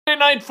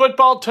Night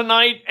Football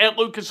tonight at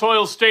Lucas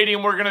Oil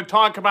Stadium. We're going to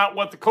talk about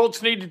what the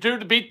Colts need to do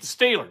to beat the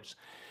Steelers,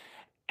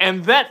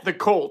 and that the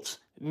Colts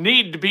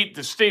need to beat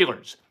the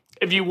Steelers.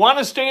 If you want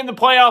to stay in the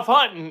playoff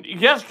hunt, and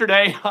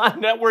yesterday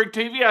on network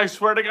TV, I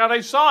swear to God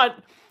I saw it,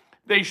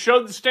 they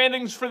showed the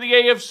standings for the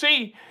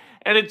AFC,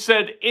 and it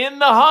said, in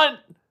the hunt,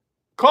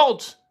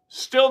 Colts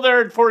still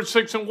there at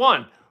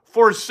 4-6-1.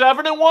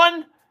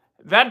 4-7-1,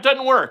 that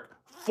doesn't work.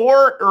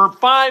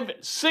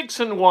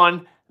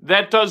 5-6-1,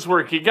 that does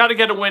work. You got to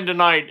get a win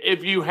tonight.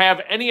 If you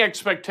have any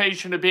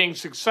expectation of being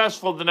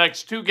successful the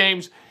next two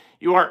games,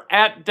 you are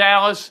at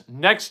Dallas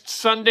next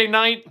Sunday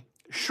night,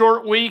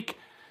 short week.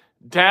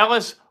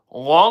 Dallas,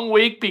 long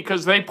week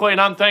because they played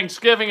on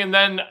Thanksgiving, and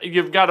then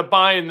you've got to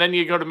bye, and then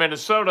you go to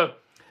Minnesota.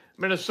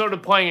 Minnesota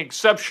playing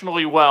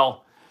exceptionally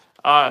well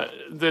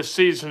this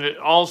season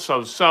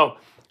also. So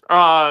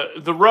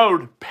the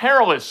road,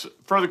 perilous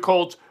for the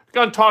Colts.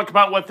 We're going to talk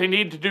about what they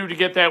need to do to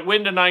get that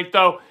win tonight,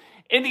 though.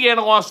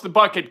 Indiana lost the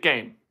bucket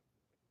game.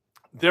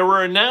 There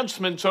were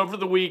announcements over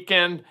the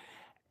weekend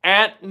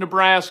at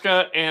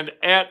Nebraska and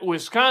at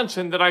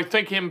Wisconsin that I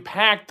think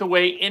impact the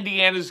way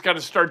Indiana's got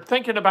to start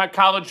thinking about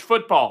college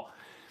football.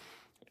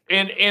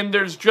 And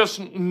there's just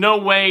no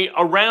way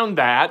around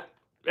that.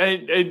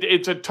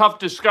 It's a tough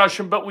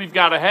discussion, but we've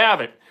got to have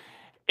it.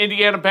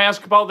 Indiana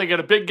basketball, they got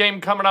a big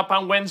game coming up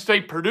on Wednesday.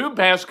 Purdue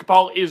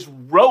basketball is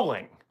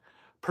rolling.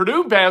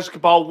 Purdue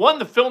basketball won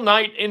the Phil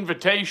Knight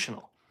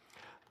Invitational.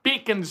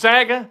 Beat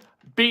Gonzaga,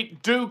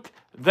 beat Duke.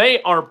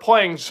 They are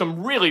playing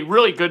some really,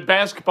 really good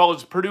basketball,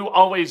 as Purdue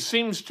always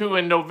seems to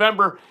in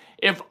November.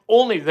 If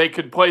only they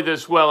could play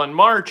this well in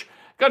March.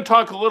 Going to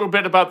talk a little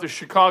bit about the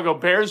Chicago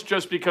Bears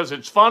just because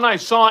it's fun. I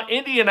saw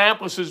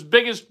Indianapolis's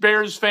biggest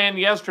Bears fan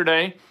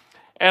yesterday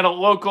at a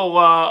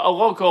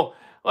local,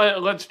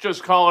 let's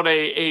just call it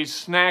a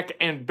snack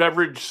and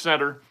beverage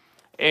center.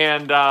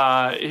 And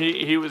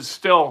he was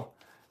still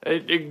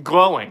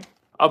glowing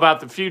about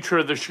the future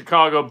of the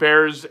Chicago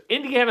Bears.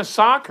 Indiana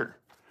soccer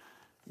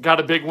got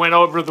a big win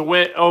over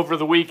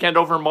the weekend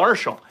over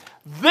Marshall.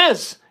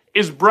 This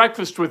is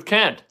Breakfast with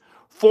Kent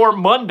for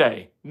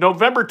Monday,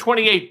 November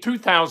 28,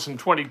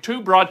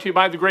 2022, brought to you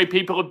by the great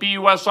people at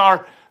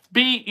BUSR,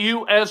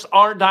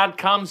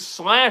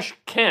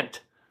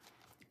 BUSR.com/Kent.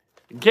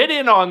 Get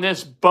in on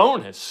this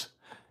bonus.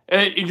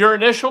 Your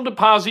initial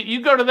deposit,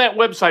 you go to that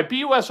website,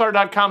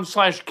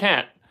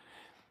 BUSR.com/Kent.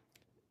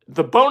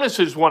 The bonus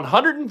is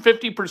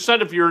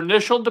 150% of your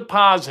initial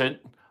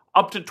deposit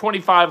up to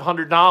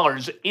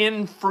 $2,500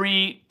 in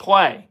free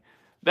play.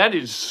 That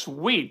is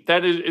sweet.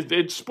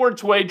 It's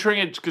sports wagering,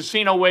 it's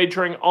casino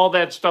wagering, all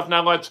that stuff.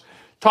 Now let's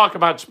talk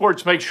about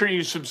sports. Make sure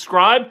you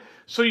subscribe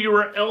so you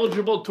are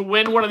eligible to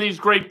win one of these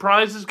great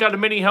prizes. Got a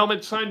mini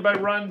helmet signed by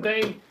Ron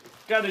Dane.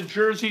 Got a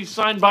jersey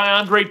signed by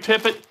Andre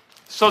Tippett.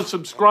 So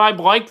subscribe,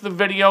 like the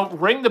video,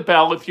 ring the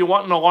bell if you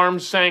want an alarm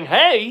saying,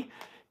 hey,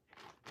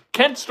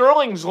 Kent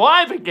Sterling's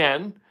live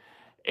again.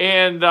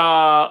 And,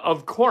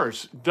 of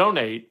course,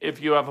 donate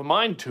if you have a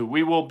mind to.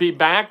 We will be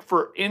back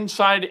for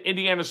Inside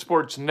Indiana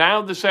Sports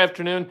Now this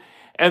afternoon.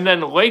 And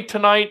then late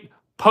tonight,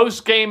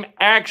 post-game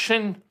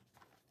action.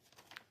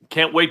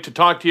 Can't wait to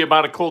talk to you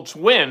about a Colts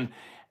win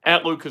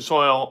at Lucas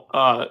Oil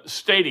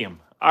Stadium.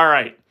 All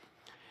right.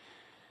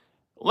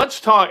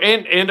 Let's talk,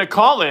 and a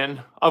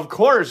call-in, of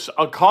course,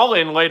 a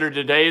call-in later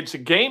today. It's a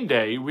game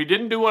day. We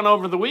didn't do one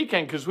over the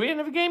weekend because we didn't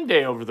have a game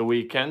day over the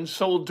weekend,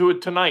 so we'll do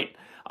it tonight.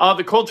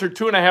 The Colts are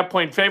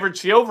 2.5-point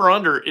favorites. The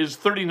over-under is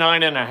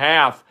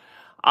 39.5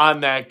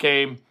 on that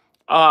game.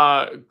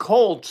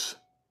 Colts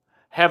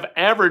have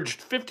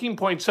averaged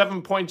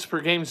 15.7 points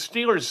per game.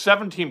 Steelers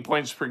 17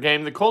 points per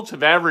game. The Colts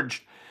have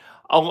averaged,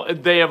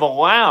 they have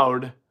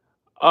allowed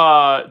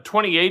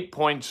 28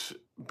 points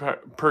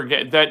per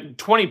game,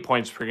 20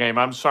 points per game,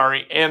 I'm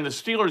sorry, and the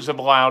Steelers have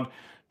allowed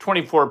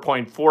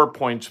 24.4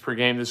 points per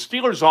game. The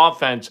Steelers'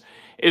 offense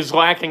is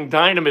lacking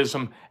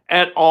dynamism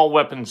at all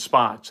weapon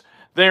spots.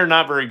 They're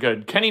not very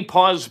good. Kenny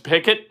Paws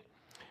Pickett,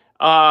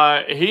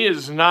 he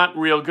is not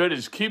real good.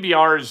 His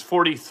QBR is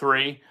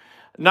 43.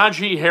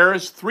 Najee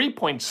Harris,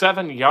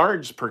 3.7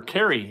 yards per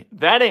carry.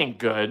 That ain't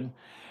good.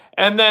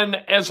 And then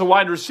as a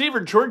wide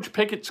receiver, George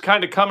Pickett's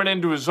kind of coming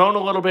into his own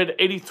a little bit,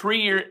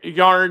 83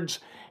 yards.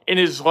 In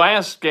his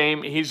last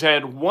game, he's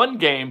had one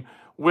game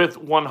with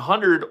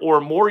 100 or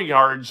more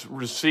yards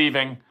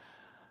receiving.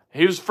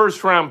 He was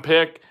first-round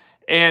pick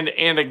and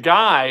a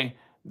guy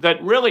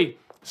that really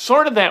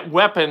sort of that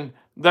weapon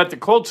that the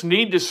Colts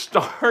need to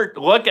start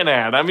looking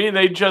at. I mean,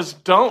 they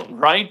just don't,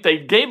 right? They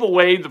gave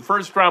away the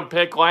first-round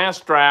pick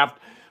last draft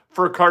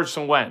for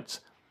Carson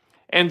Wentz.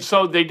 And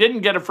so they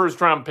didn't get a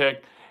first-round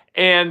pick,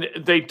 and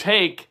they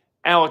take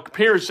Alec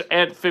Pierce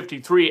at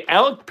 53.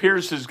 Alec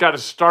Pierce has got to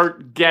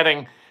start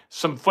getting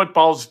some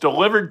footballs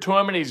delivered to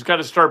him, and he's got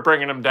to start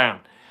bringing them down.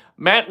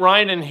 Matt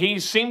Ryan and he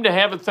seem to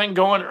have a thing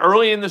going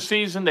early in the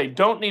season. They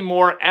don't need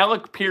more.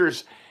 Alec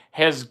Pierce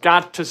has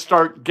got to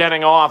start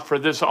getting off for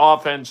this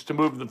offense to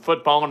move the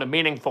football in a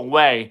meaningful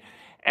way,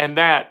 and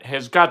that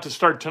has got to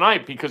start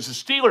tonight because the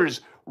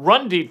Steelers'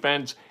 run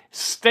defense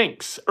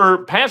stinks,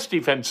 or pass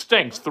defense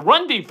stinks. The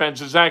run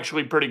defense is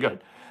actually pretty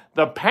good.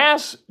 The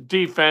pass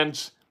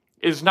defense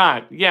is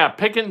not. Yeah,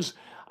 Pickens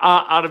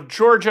out of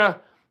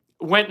Georgia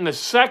went in the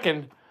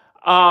second.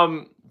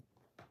 And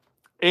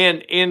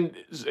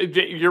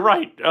you're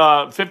right,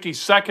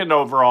 52nd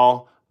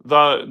overall,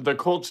 the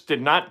Colts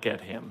did not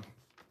get him.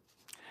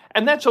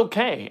 And that's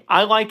okay.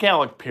 I like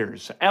Alec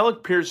Pierce.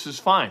 Alec Pierce is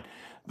fine.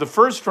 The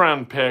first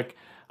round pick,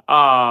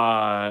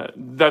 that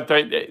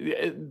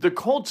the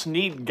Colts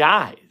need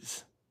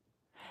guys.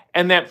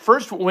 And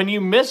when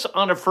you miss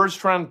on a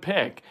first round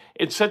pick,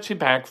 it sets you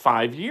back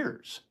 5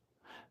 years.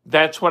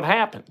 That's what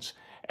happens.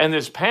 And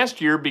this past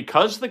year,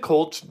 because the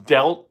Colts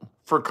dealt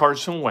for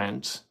Carson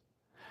Wentz,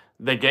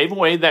 they gave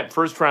away that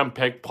first round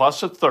pick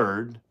plus a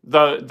third.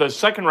 The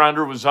second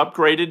rounder was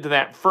upgraded to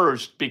that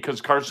first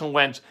because Carson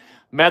Wentz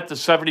met the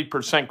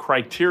 70%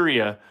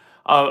 criteria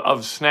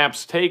of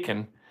snaps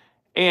taken,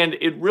 and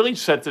it really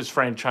set this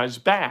franchise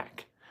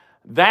back.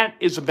 That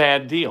is a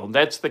bad deal.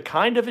 That's the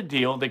kind of a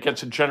deal that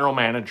gets a general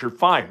manager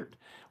fired.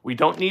 We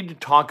don't need to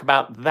talk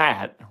about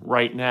that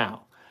right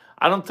now.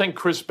 I don't think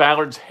Chris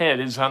Ballard's head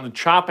is on the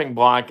chopping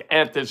block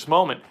at this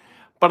moment,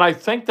 but I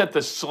think that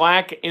the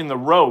slack in the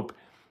rope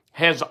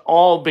has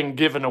all been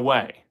given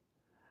away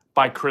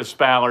by Chris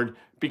Ballard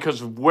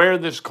because of where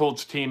this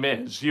Colts team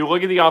is. You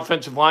look at the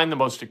offensive line, the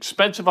most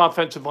expensive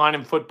offensive line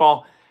in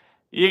football,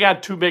 you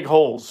got two big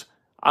holes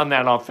on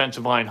that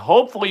offensive line.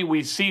 Hopefully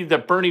we see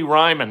that Bernie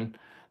Ryman,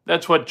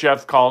 that's what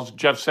Jeff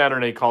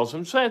Saturday calls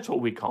him, so that's what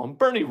we call him,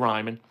 Bernie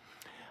Ryman,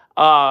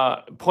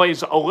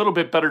 plays a little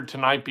bit better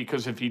tonight,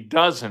 because if he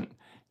doesn't,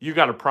 you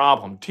got a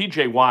problem.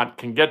 TJ Watt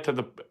can get to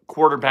the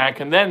quarterback,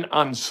 and then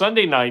on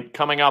Sunday night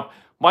coming up,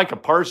 Micah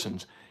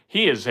Parsons,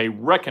 he is a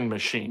wrecking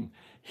machine.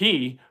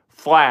 He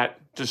flat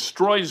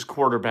destroys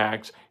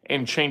quarterbacks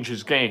and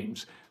changes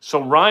games.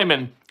 So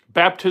Ryman,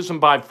 baptism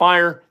by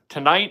fire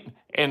tonight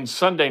and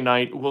Sunday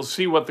night. We'll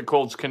see what the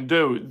Colts can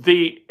do.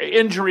 The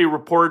injury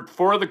report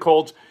for the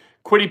Colts: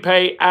 Kwity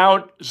Paye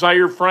out,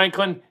 Zaire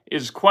Franklin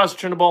is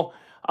questionable,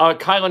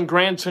 Kylen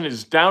Granson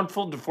is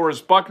doubtful,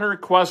 DeForest Buckner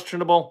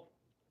questionable.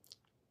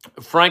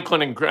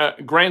 Franklin and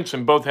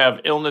Granson both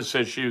have illness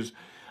issues.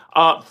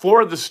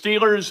 For the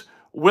Steelers,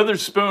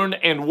 Witherspoon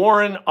and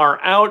Warren are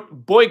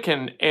out.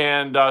 Boykin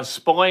and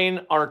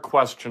Spillane are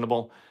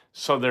questionable.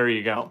 So there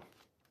you go.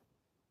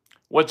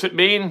 What's it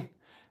mean?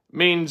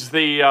 Means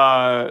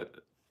the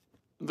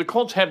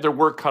Colts have their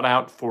work cut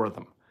out for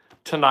them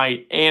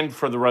tonight and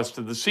for the rest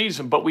of the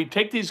season. But we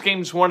take these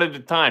games one at a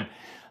time.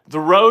 The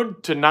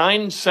road to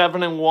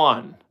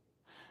 9-7-1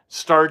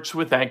 starts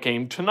with that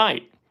game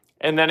tonight.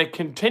 And then it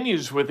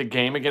continues with a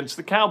game against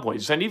the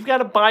Cowboys. And you've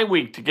got a bye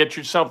week to get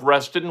yourself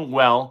rested and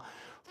well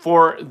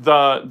for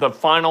the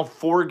final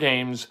 4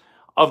 games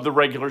of the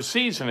regular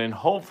season. And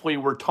hopefully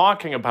we're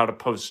talking about a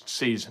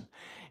postseason.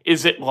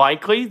 Is it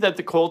likely that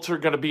the Colts are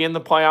going to be in the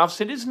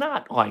playoffs? It is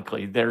not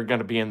likely they're going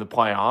to be in the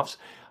playoffs.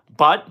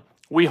 But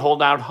we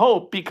hold out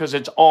hope because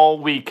it's all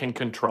we can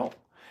control.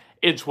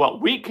 It's what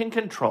we can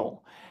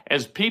control.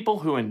 As people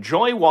who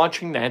enjoy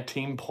watching that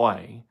team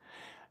play,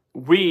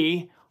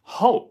 we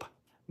hope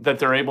that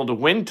they're able to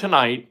win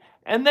tonight,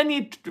 and then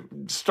you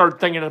start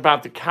thinking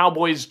about the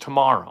Cowboys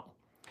tomorrow.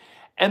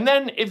 And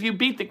then if you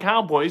beat the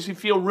Cowboys, you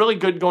feel really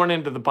good going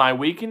into the bye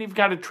week, and you've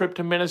got a trip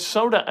to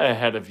Minnesota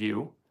ahead of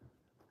you,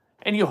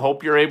 and you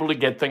hope you're able to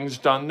get things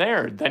done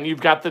there. Then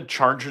you've got the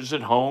Chargers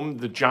at home,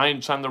 the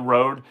Giants on the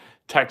road,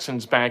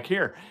 Texans back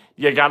here.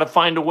 You got to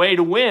find a way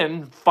to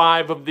win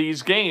 5 of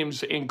these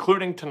games,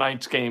 including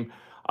tonight's game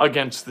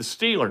against the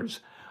Steelers.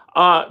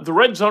 The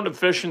red zone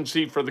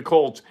efficiency for the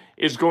Colts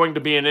is going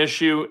to be an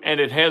issue, and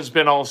it has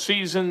been all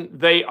season.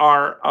 They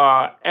are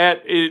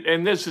at it,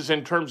 and this is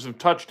in terms of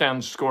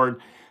touchdowns scored.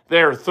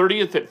 They are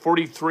 30th at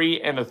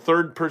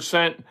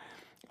 43.33%.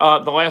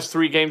 The last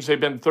 3 games, they've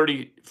been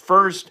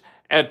 31st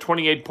at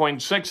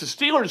 28.6. The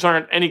Steelers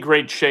aren't any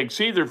great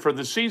shakes either for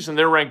the season.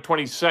 They're ranked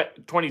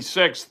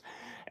 26th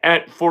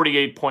at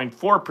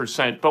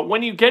 48.4%. But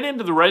when you get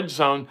into the red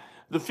zone,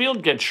 the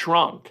field gets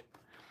shrunk.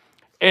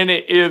 And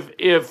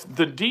if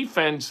the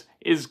defense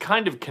is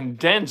kind of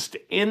condensed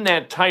in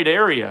that tight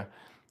area,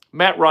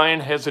 Matt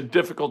Ryan has a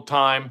difficult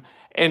time,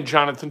 and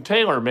Jonathan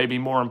Taylor, maybe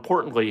more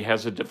importantly,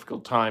 has a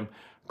difficult time.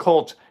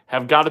 Colts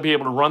have got to be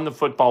able to run the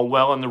football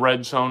well in the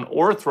red zone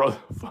or throw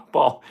the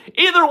football.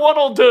 Either one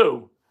will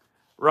do,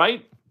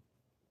 right?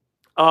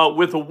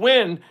 With a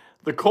win,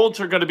 the Colts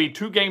are going to be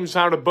 2 games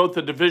out of both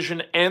the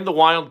division and the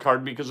wild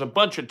card because a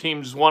bunch of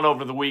teams won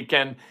over the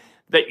weekend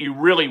that you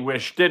really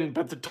wish didn't,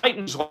 but the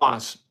Titans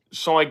lost.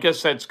 So I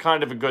guess that's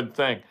kind of a good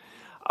thing.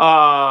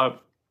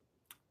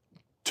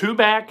 2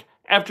 back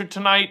after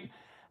tonight,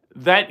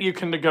 that you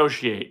can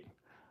negotiate.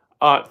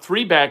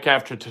 3 back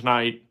after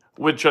tonight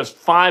with just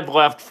 5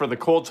 left for the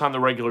Colts on the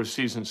regular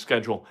season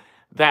schedule.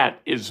 That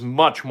is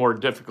much more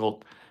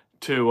difficult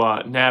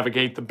to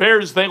navigate. The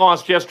Bears, they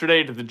lost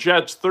yesterday to the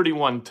Jets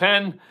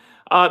 31-10.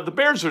 The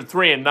Bears are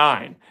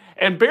 3-9.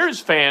 And Bears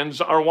fans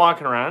are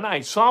walking around.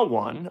 I saw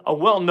one, a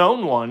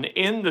well-known one,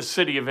 in the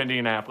city of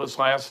Indianapolis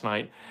last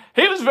night.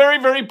 He was very,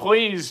 very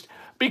pleased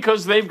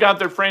because they've got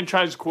their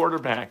franchise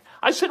quarterback.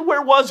 I said,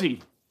 where was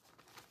he?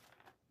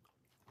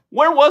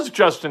 Where was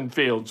Justin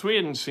Fields? We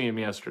didn't see him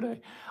yesterday.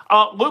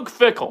 Luke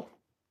Fickell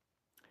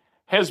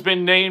has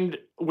been named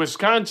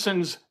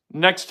Wisconsin's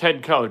next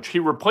head coach. He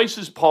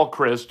replaces Paul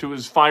Chryst, who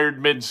was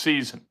fired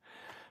mid-season.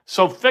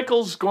 So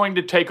Fickell's going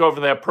to take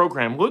over that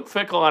program. Luke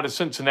Fickell out of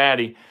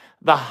Cincinnati,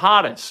 the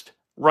hottest,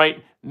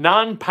 right,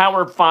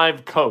 non-Power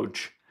 5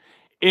 coach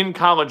in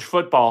college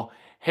football,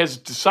 has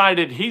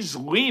decided he's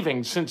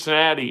leaving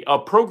Cincinnati, a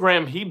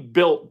program he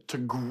built to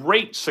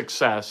great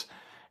success,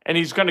 and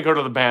he's going to go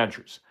to the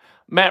Badgers.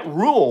 Matt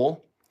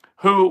Rule,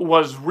 who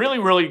was really,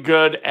 really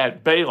good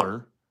at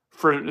Baylor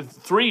for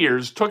 3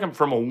 years, took him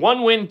from a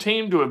 1-win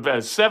team to a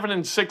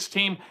 7-6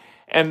 team,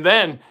 and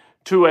then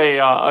to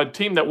a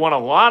team that won a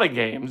lot of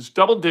games,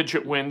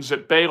 double-digit wins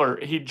at Baylor.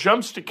 He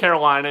jumps to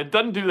Carolina.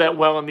 Doesn't do that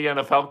well in the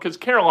NFL because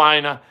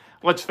Carolina,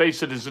 let's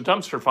face it, is a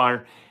dumpster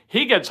fire.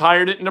 He gets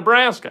hired at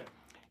Nebraska.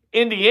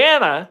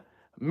 Indiana,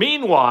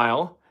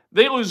 meanwhile,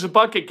 they lose a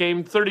bucket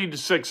game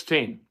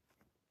 30-16.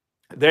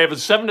 They have a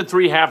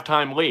 7-3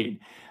 halftime lead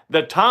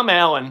that Tom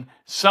Allen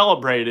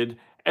celebrated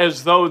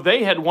as though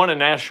they had won a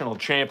national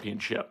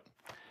championship.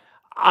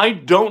 I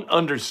don't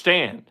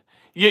understand.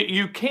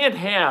 You can't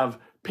have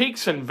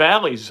peaks and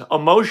valleys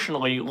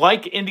emotionally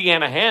like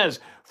Indiana has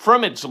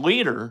from its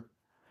leader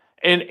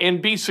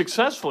and be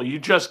successful. You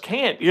just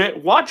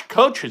can't. Watch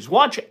coaches.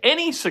 Watch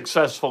any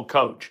successful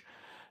coach.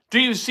 Do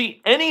you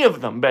see any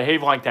of them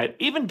behave like that?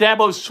 Even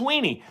Dabo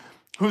Swinney,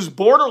 who's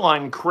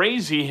borderline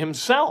crazy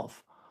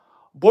himself,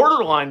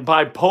 borderline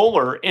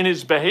bipolar in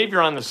his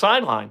behavior on the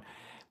sideline.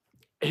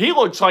 He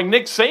looks like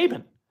Nick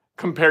Saban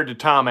compared to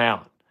Tom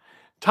Allen.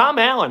 Tom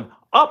Allen,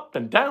 up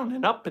and down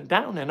and up and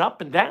down and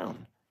up and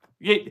down.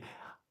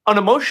 An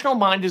emotional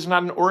mind is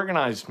not an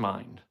organized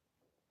mind.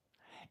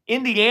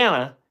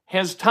 Indiana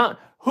has Tom.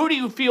 Who do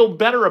you feel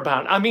better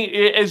about? I mean,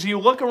 as you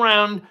look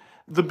around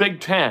the Big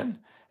Ten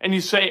and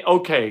you say,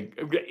 okay,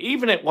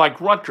 even at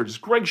like Rutgers,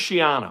 Greg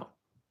Schiano,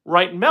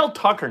 right? Mel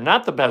Tucker,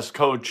 not the best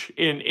coach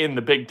in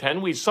the Big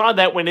Ten. We saw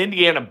that when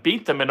Indiana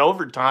beat them in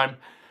overtime.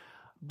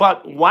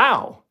 But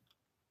wow.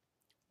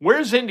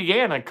 Where's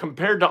Indiana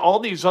compared to all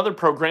these other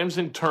programs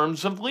in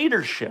terms of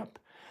leadership?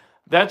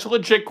 That's a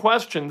legit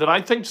question that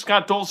I think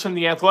Scott Dolson,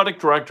 the athletic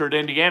director at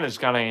Indiana, has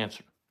got to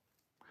answer.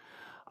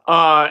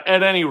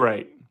 At any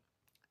rate,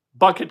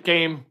 bucket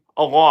game,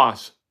 a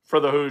loss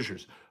for the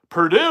Hoosiers.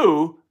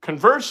 Purdue,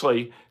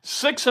 conversely,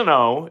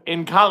 6-0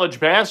 in college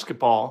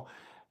basketball.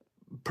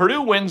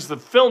 Purdue wins the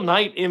Phil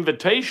Knight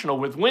Invitational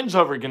with wins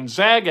over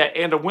Gonzaga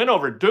and a win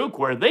over Duke,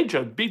 where they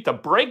just beat the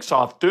brakes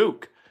off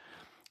Duke.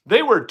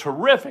 They were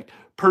terrific.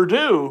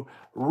 Purdue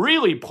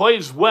really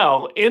plays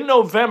well in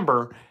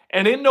November,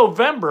 and in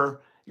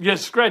November, you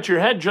scratch your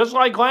head just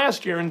like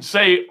last year and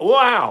say,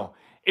 wow,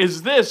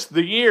 is this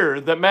the year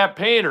that Matt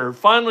Painter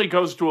finally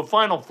goes to a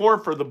Final Four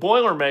for the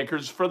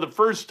Boilermakers for the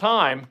first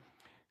time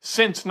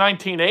since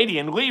 1980,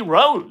 and Lee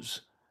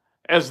Rose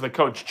as the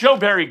coach, Joe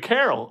Barry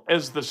Carroll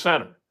as the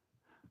center?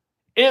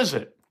 Is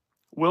it?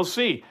 We'll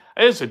see.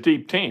 It's a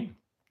deep team.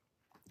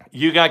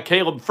 You got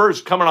Caleb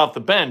Furst coming off the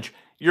bench.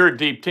 You're a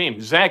deep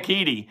team. Zach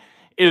Edey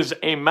is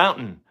a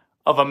mountain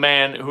of a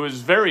man who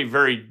is very,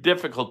 very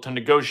difficult to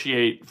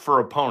negotiate for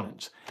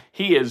opponents.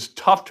 He is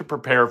tough to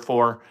prepare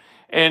for,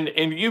 and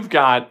you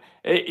got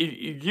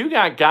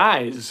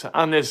guys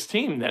on this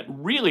team that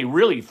really,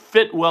 really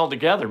fit well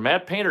together.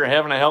 Matt Painter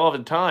having a hell of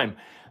a time.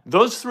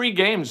 Those 3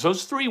 games,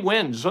 those 3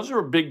 wins, those are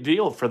a big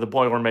deal for the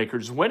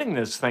Boilermakers winning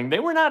this thing. They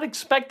were not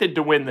expected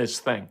to win this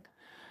thing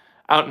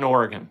out in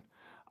Oregon.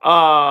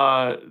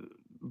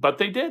 But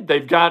they did.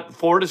 They've got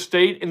Florida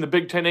State in the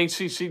Big Ten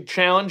ACC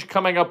Challenge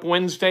coming up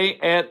Wednesday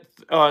at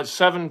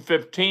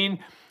 7:15.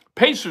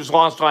 Pacers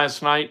lost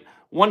last night,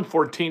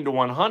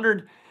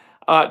 114-100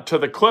 to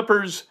the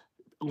Clippers.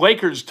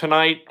 Lakers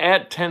tonight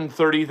at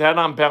 10:30. That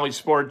on Bally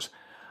Sports.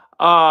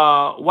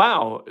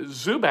 Wow,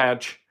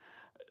 Zubac,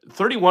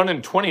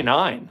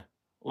 31-29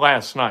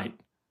 last night.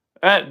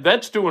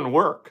 That's doing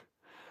work.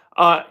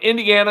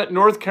 Indiana,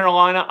 North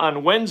Carolina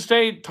on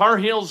Wednesday. Tar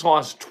Heels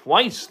lost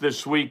twice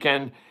this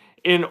weekend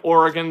in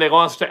Oregon. They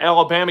lost to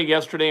Alabama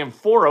yesterday in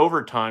 4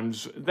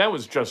 overtimes. That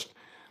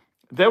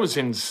was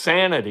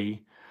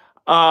insanity.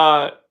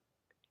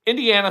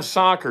 Indiana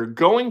soccer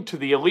going to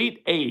the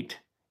Elite Eight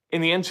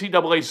in the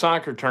NCAA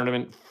soccer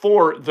tournament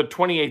for the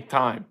 28th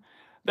time.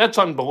 That's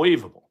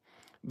unbelievable.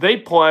 They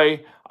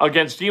play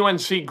against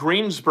UNC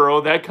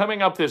Greensboro. That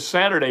coming up this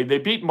Saturday. They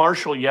beat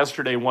Marshall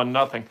yesterday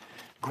 1-0.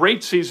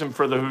 Great season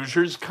for the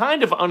Hoosiers.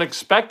 Kind of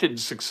unexpected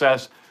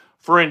success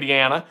for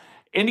Indiana.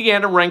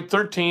 Indiana ranked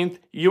 13th.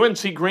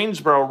 UNC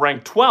Greensboro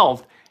ranked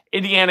 12th.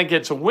 Indiana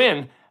gets a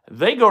win.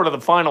 They go to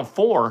the Final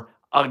Four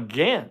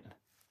again.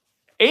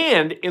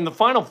 And in the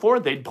Final Four,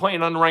 they'd play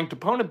an unranked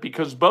opponent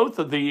because both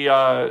of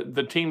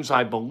the teams,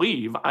 I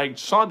believe, I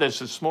saw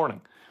this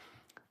morning,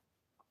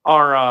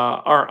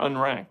 are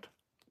unranked.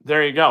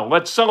 There you go.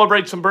 Let's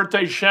celebrate some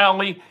birthdays, shall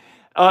we?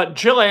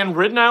 Jillian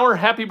Ridenour,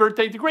 happy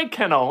birthday. The great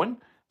Ken Owen,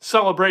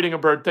 celebrating a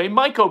birthday.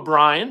 Mike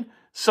O'Brien,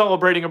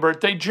 celebrating a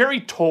birthday. Jerry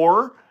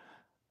Torr,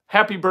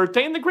 happy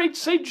birthday. And the great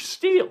Sage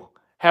Steele,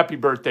 happy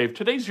birthday. If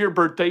today's your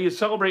birthday, you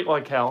celebrate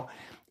like hell.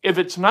 If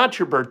it's not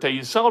your birthday,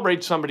 you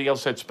celebrate somebody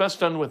else. That's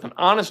best done with an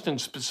honest and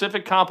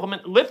specific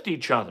compliment. Lift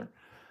each other.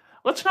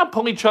 Let's not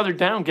pull each other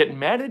down, get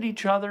mad at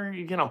each other.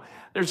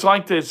 There's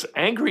like this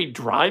angry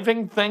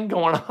driving thing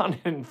going on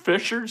in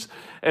Fishers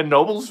and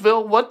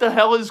Noblesville. What the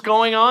hell is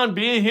going on?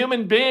 Be a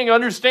human being.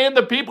 Understand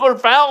that people are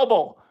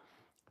fallible.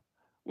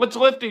 Let's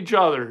lift each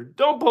other.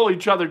 Don't pull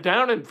each other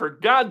down. And for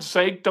God's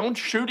sake, don't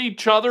shoot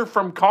each other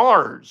from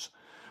cars.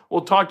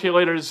 We'll talk to you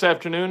later this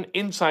afternoon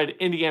inside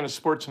Indiana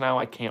Sports Now.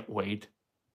 I can't wait.